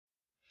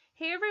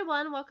Hey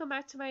everyone, welcome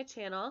back to my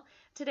channel.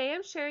 Today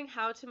I'm sharing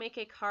how to make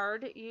a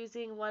card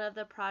using one of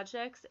the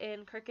projects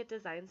in Cricut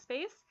Design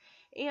Space.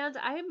 And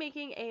I am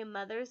making a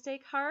Mother's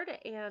Day card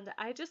and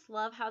I just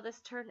love how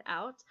this turned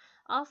out.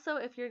 Also,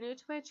 if you're new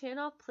to my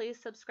channel,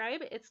 please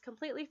subscribe. It's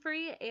completely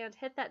free and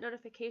hit that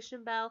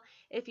notification bell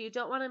if you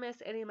don't want to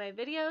miss any of my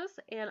videos.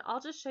 And I'll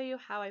just show you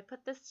how I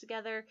put this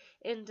together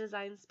in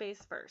Design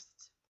Space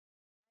first.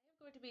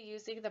 I'm going to be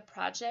using the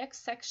projects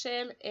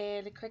section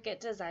in Cricut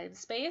Design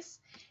Space,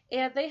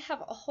 and they have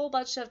a whole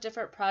bunch of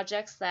different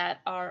projects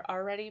that are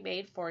already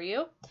made for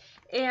you.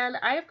 And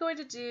I am going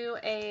to do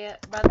a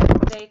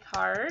Mother's Day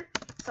card,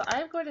 so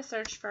I'm going to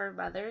search for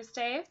Mother's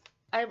Day.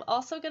 I'm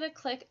also going to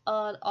click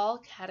on all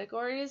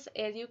categories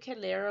and you can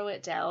narrow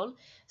it down.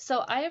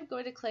 So I am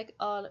going to click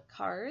on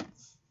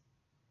cards.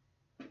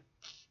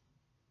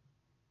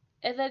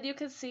 And then you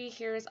can see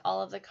here's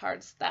all of the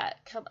cards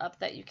that come up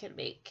that you can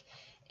make.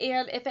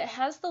 And if it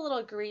has the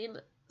little green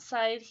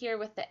side here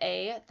with the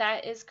A,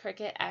 that is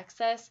Cricut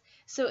Access.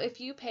 So if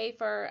you pay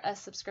for a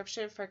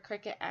subscription for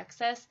Cricut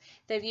Access,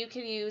 then you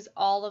can use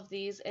all of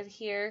these in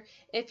here.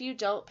 If you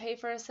don't pay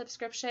for a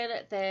subscription,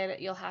 then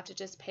you'll have to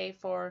just pay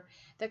for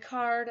the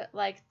card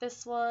like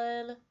this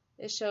one.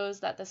 It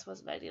shows that this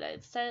was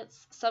 99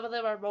 cents. Some of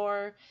them are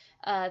more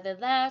than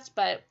that,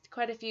 but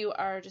quite a few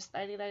are just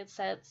 99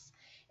 cents.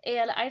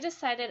 And I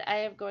decided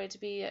I am going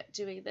to be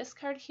doing this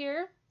card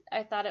here.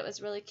 I thought it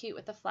was really cute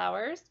with the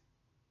flowers.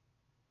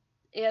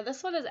 And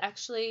this one is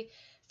actually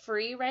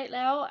free right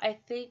now. I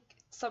think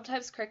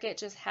sometimes Cricut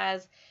just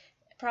has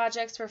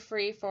projects for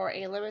free for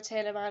a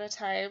limited amount of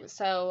time.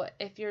 So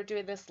if you're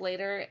doing this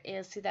later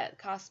and see that it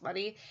costs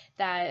money,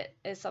 that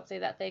is something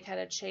that they kind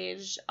of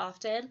change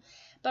often.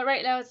 But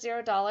right now it's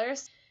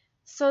 $0.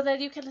 So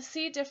then you can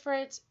see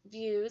different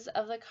views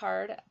of the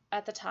card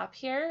at the top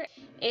here.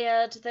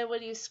 And then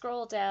when you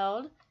scroll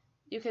down,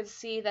 you can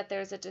see that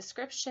there's a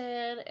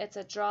description, it's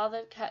a draw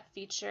then cut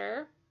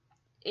feature,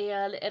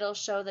 and it'll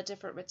show the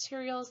different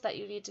materials that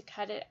you need to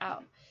cut it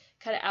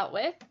out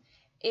with,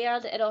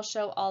 and it'll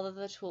show all of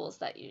the tools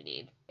that you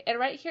need. And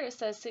right here it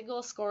says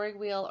single scoring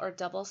wheel or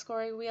double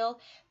scoring wheel.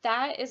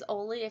 That is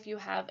only if you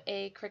have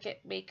a Cricut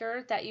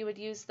Maker that you would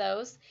use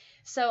those.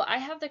 So I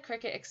have the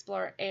Cricut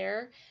Explorer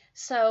Air.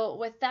 So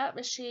with that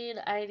machine,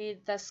 I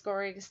need the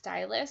scoring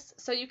stylus.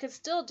 So you can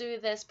still do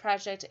this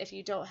project if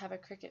you don't have a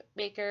Cricut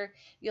Maker.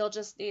 You'll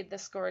just need the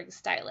scoring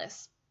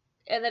stylus.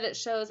 And then it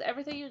shows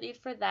everything you need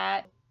for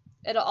that.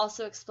 It'll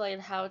also explain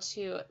how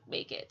to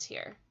make it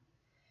here.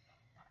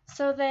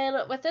 So then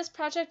with this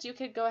project, you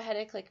could go ahead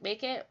and click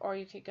make it, or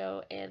you could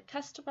go and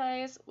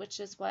customize,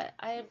 which is what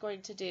I am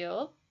going to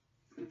do.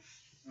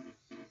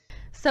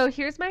 So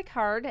here's my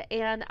card,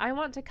 and I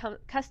want to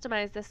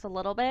customize this a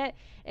little bit.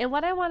 And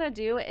what I want to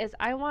do is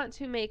I want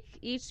to make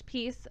each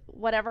piece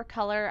whatever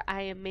color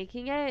I am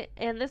making it.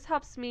 And this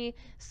helps me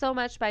so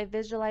much by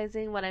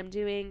visualizing what I'm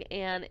doing,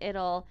 and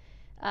it'll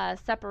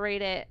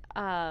separate it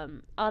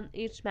on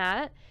each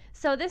mat.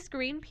 So this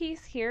green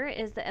piece here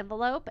is the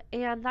envelope,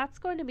 and that's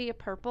going to be a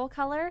purple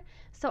color.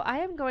 So I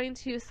am going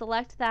to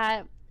select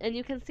that, and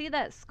you can see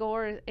that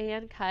score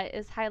and cut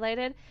is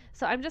highlighted.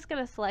 So I'm just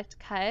going to select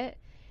cut,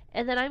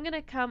 and then I'm going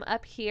to come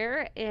up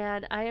here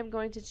and I am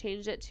going to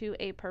change it to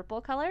a purple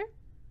color.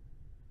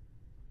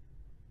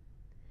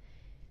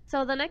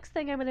 So the next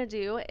thing I'm going to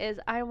do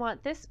is I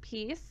want this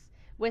piece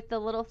with the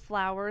little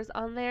flowers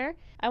on there.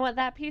 I want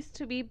that piece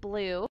to be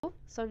blue.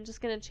 So I'm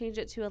just going to change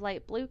it to a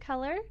light blue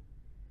color.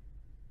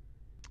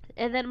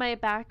 And then my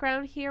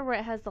background here where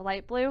it has the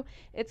light blue,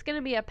 it's going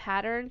to be a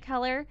pattern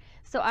color.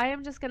 So I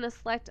am just going to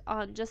select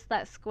on just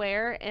that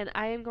square, and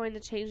I am going to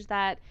change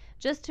that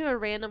just to a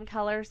random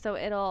color so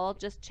it'll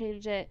just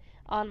change it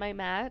on my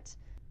mat.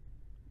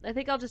 I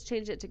think I'll just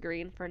change it to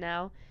green for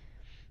now.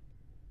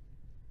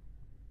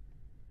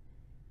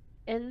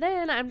 And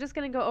then I'm just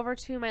going to go over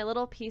to my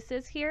little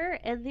pieces here,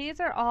 and these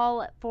are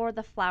all for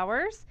the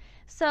flowers.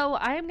 So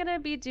I am going to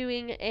be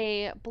doing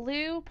a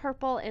blue,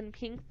 purple, and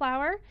pink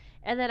flower,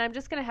 and then I'm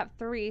just going to have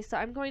 3. So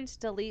I'm going to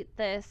delete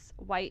this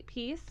white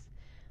piece.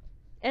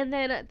 And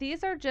then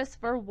these are just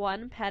for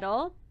one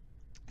petal.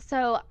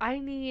 So I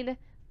need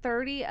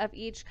 30 of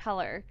each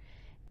color.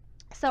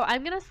 So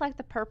I'm going to select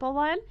the purple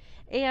one,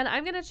 and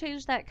I'm going to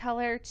change that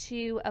color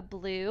to a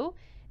blue,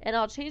 and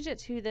I'll change it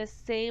to this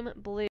same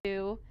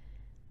blue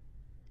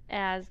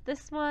as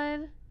this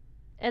one,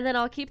 and then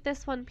I'll keep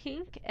this one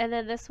pink, and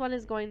then this one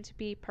is going to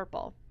be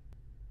purple.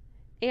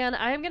 And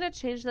I'm going to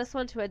change this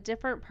one to a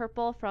different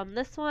purple from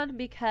this one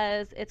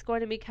because it's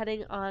going to be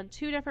cutting on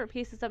 2 different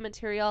pieces of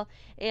material,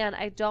 and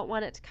I don't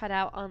want it to cut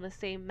out on the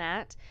same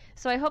mat.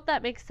 So I hope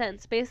that makes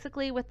sense.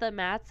 Basically with the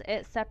mats,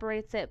 it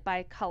separates it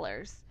by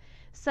colors.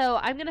 So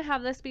I'm going to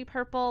have this be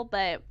purple,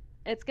 but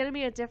it's going to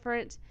be a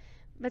different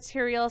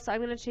material, so I'm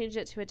going to change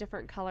it to a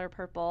different color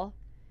purple.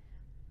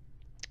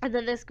 And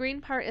then this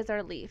green part is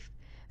our leaf.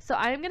 So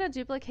I'm going to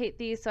duplicate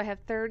these so I have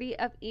 30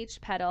 of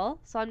each petal.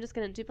 So I'm just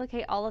going to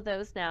duplicate all of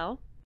those now.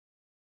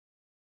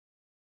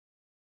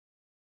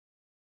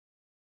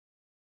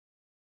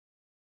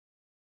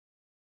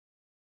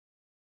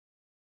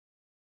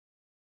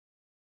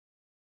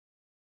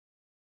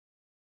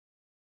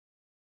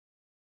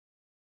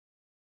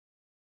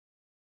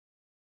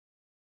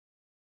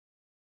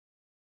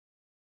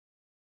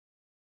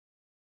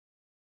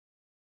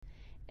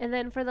 And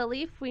then for the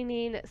leaf, we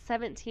need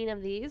 17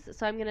 of these.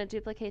 So I'm going to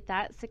duplicate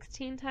that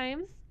 16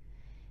 times.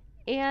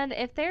 And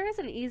if there is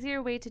an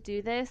easier way to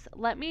do this,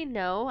 let me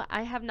know.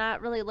 I have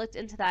not really looked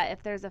into that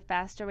if there's a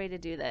faster way to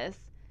do this.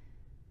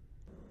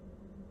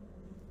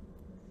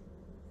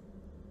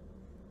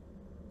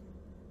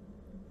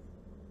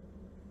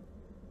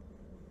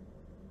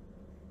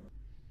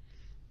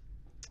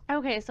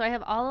 Okay, so I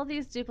have all of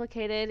these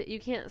duplicated. You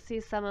can't see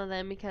some of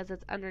them because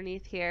it's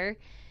underneath here.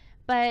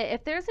 But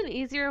if there's an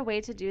easier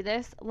way to do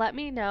this, let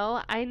me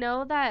know. I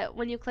know that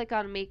when you click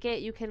on make it,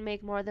 you can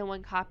make more than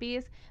one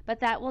copies, but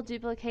that will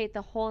duplicate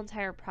the whole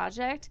entire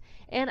project.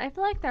 And I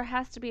feel like there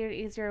has to be an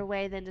easier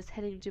way than just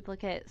hitting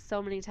duplicate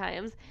so many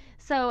times.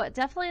 So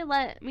definitely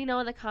let me know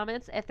in the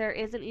comments if there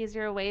is an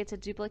easier way to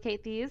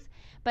duplicate these.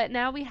 But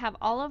now we have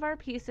all of our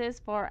pieces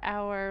for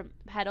our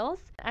petals.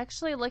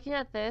 Actually, looking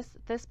at this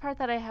part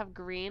that I have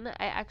green,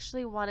 I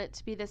actually want it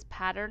to be this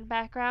pattern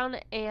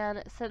background,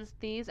 and since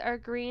these are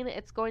green,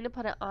 it's going to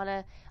put it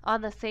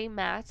on the same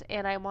mat,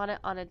 and I want it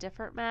on a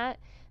different mat.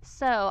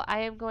 So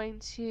I am going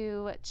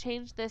to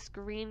change this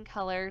green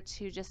color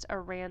to just a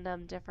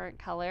random different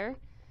color.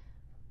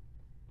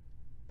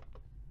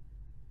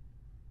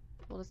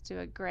 We'll just do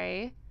a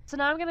gray. So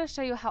now I'm going to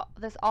show you how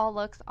this all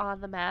looks on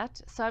the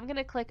mat. So I'm going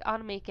to click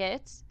on Make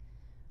It.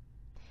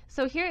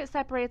 So here it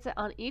separates it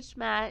on each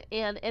mat,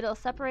 and it'll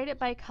separate it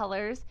by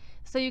colors.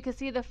 So you can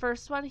see the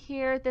first one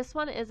here, this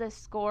one is a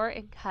score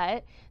and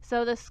cut.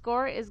 So the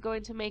score is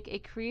going to make a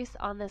crease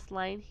on this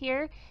line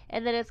here,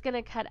 and then it's going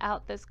to cut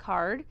out this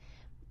card.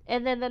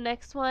 And then the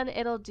next one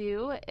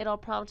it'll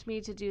prompt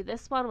me to do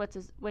this one,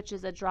 which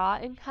is a draw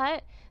and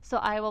cut. So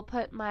I will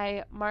put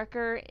my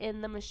marker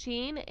in the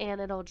machine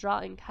and it'll draw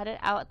and cut it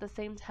out at the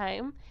same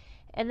time.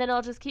 And then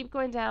I'll just keep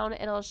going down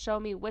and it'll show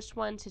me which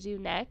one to do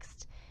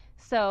next.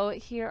 So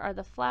here are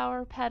the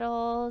flower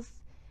petals.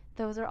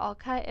 Those are all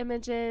cut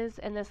images,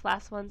 and this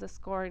last one's a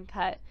score and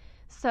cut.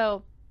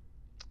 So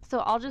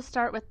I'll just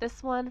start with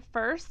this one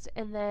first,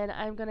 and then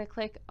I'm going to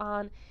click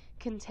on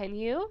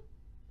continue.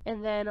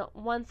 And then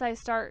once I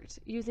start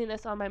using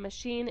this on my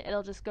machine,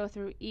 it'll just go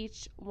through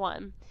each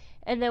one.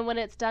 And then when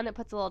it's done, it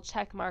puts a little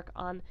check mark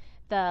on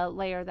the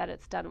layer that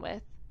it's done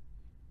with.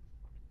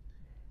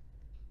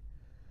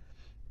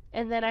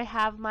 And then I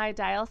have my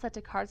dial set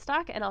to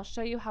cardstock, and I'll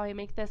show you how I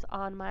make this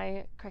on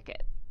my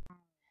Cricut.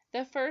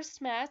 The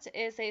first mat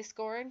is a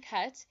score and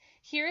cut.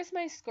 Here is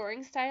my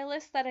scoring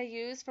stylus that I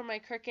use for my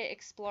Cricut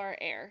Explorer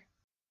Air.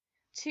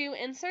 To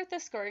insert the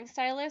scoring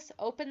stylus,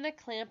 open the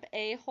clamp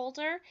A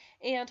holder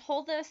and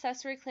hold the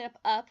accessory clamp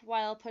up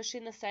while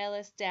pushing the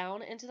stylus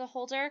down into the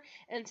holder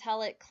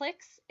until it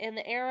clicks and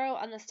the arrow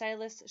on the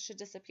stylus should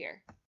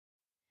disappear.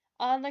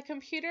 On the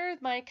computer,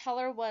 my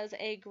color was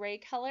a gray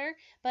color,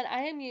 but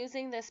I am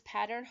using this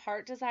pattern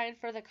heart design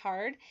for the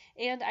card,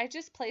 and I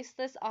just place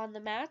this on the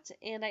mat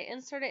and I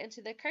insert it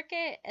into the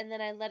Cricut and then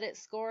I let it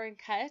score and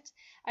cut.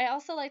 I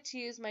also like to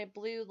use my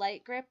blue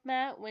light grip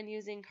mat when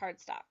using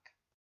cardstock.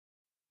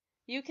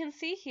 You can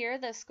see here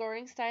the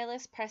scoring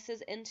stylus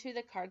presses into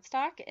the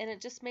cardstock and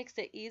it just makes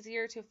it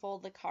easier to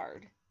fold the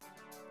card.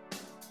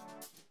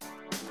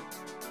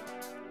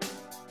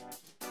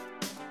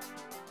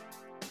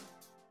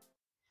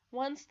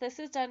 Once this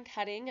is done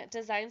cutting,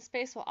 Design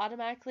Space will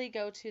automatically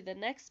go to the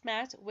next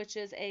mat, which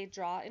is a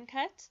draw and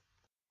cut.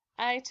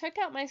 I took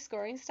out my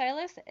scoring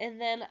stylus and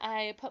then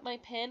I put my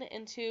pin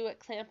into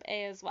clamp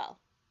A as well.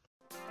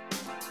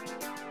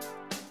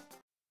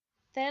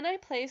 Then I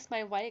place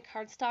my white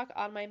cardstock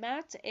on my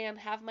mat and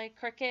have my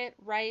Cricut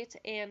write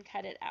and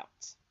cut it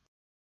out.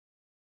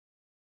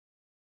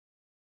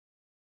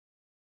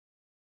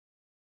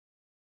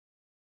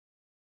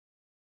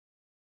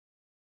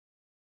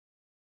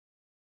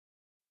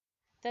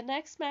 The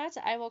next mat,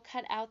 I will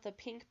cut out the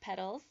pink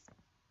petals.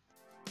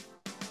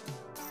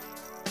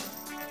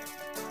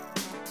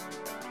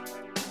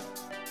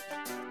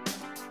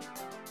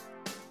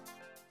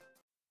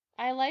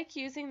 I like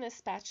using the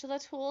spatula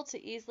tool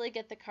to easily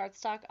get the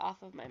cardstock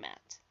off of my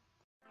mat.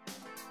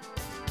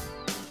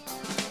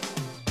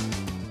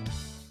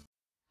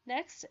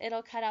 Next,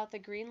 it'll cut out the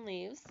green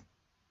leaves.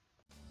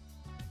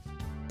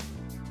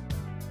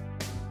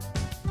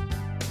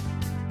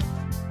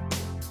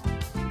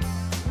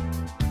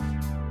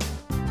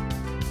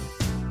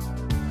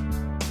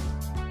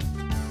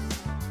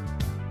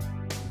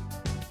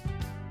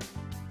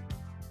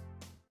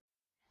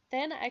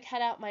 Then I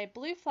cut out my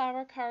blue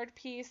flower card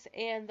piece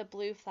and the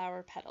blue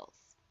flower petals.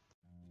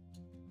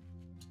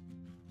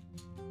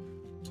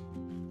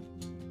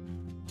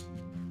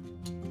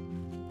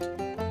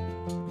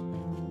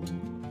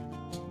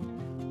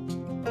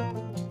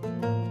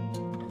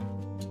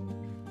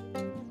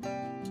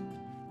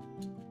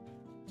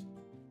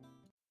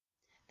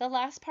 The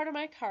last part of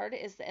my card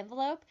is the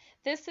envelope.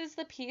 This is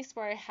the piece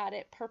where I had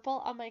it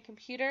purple on my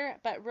computer,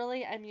 but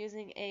really I'm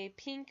using a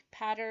pink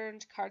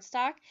patterned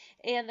cardstock,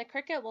 and the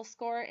Cricut will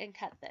score and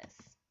cut this.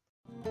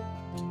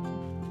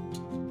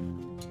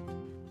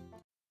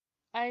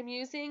 I'm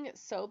using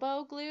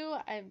Sobo glue.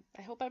 I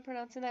hope I'm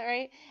pronouncing that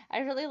right. I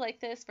really like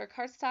this for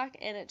cardstock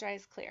and it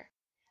dries clear.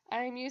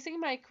 I'm using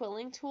my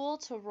quilling tool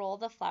to roll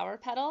the flower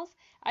petals.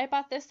 I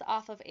bought this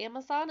off of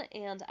Amazon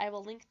and I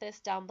will link this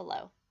down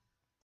below.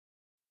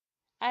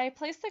 I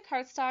place the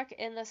cardstock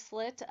in the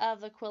slit of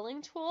the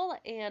quilling tool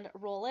and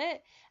roll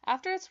it.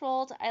 After it's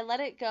rolled, I let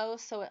it go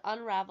so it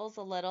unravels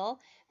a little.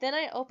 Then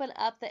I open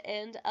up the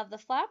end of the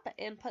flap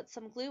and put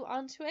some glue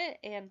onto it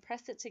and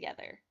press it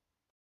together.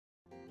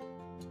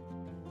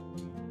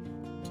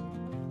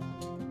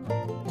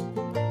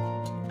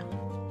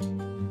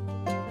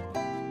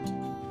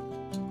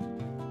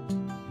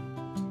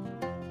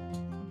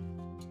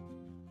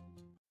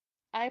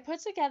 I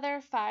put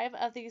together 5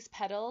 of these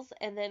petals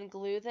and then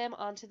glue them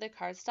onto the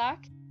cardstock.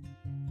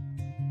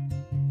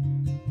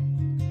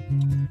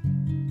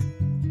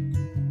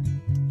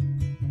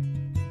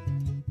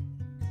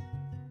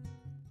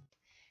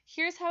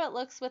 Here's how it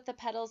looks with the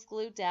petals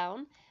glued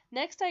down.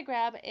 Next, I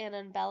grab an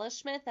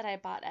embellishment that I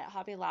bought at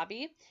Hobby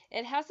Lobby.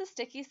 It has a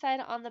sticky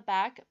side on the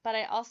back, but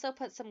I also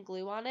put some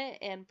glue on it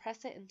and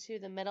press it into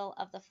the middle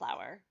of the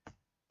flower.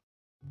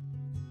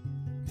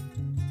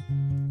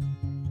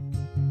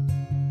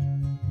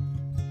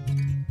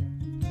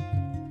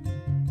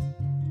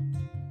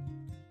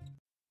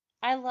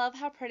 I love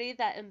how pretty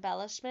that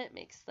embellishment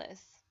makes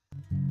this.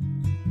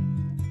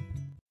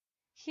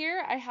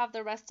 Here I have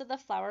the rest of the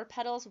flower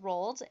petals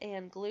rolled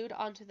and glued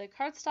onto the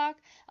cardstock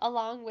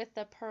along with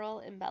the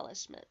pearl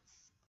embellishments.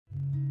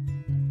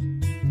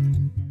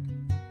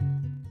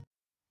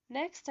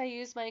 Next, I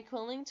use my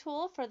quilling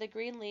tool for the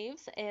green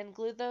leaves and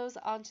glue those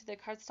onto the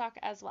cardstock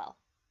as well.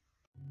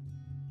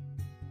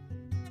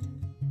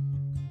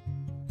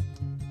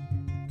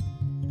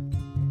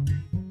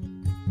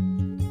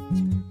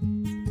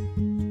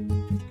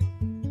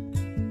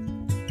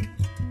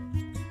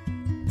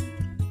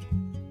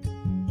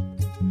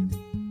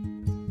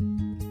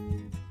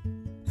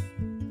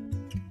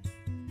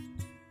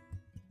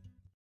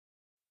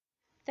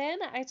 Then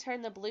I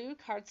turn the blue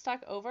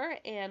cardstock over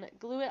and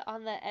glue it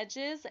on the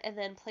edges and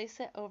then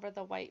place it over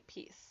the white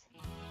piece.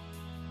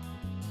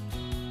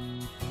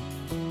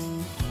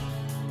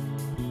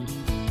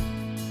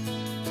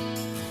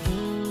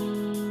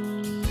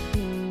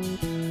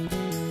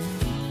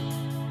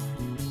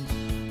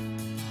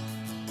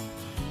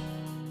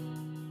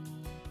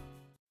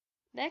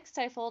 Next,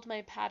 I fold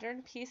my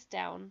pattern piece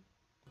down.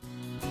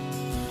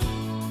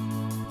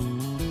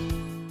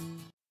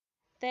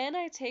 Then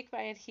I take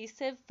my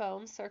adhesive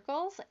foam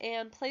circles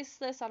and place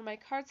this on my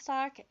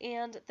cardstock,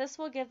 and this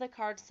will give the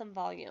card some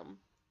volume.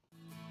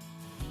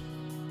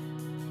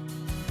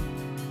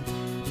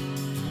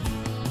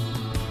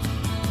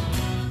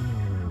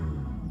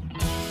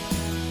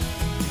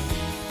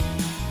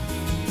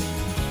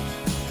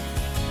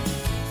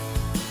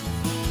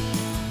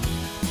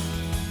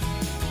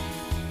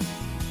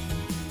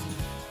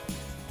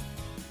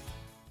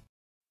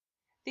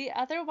 The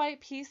other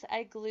white piece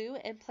I glue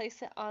and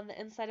place it on the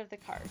inside of the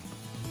card.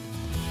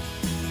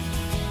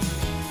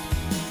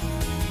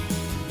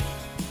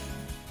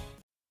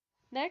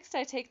 Next,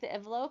 I take the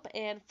envelope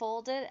and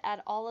fold it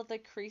at all of the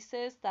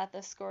creases that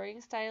the scoring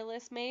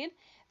stylus made.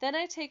 Then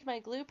I take my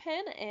glue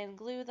pen and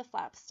glue the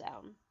flaps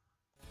down.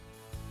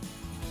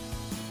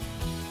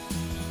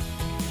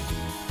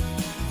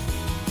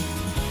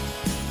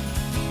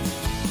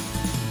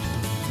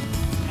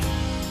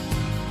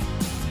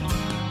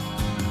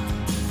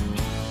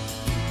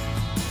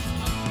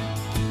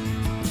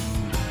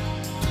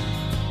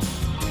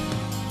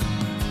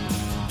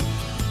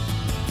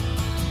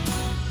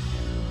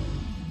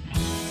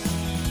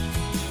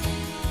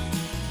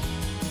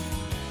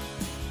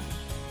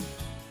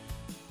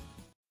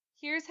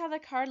 Here's how the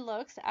card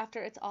looks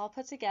after it's all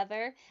put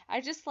together.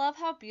 I just love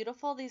how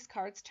beautiful these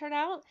cards turn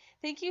out.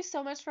 Thank you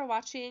so much for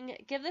watching.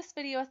 Give this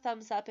video a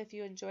thumbs up if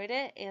you enjoyed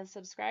it and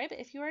subscribe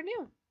if you are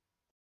new.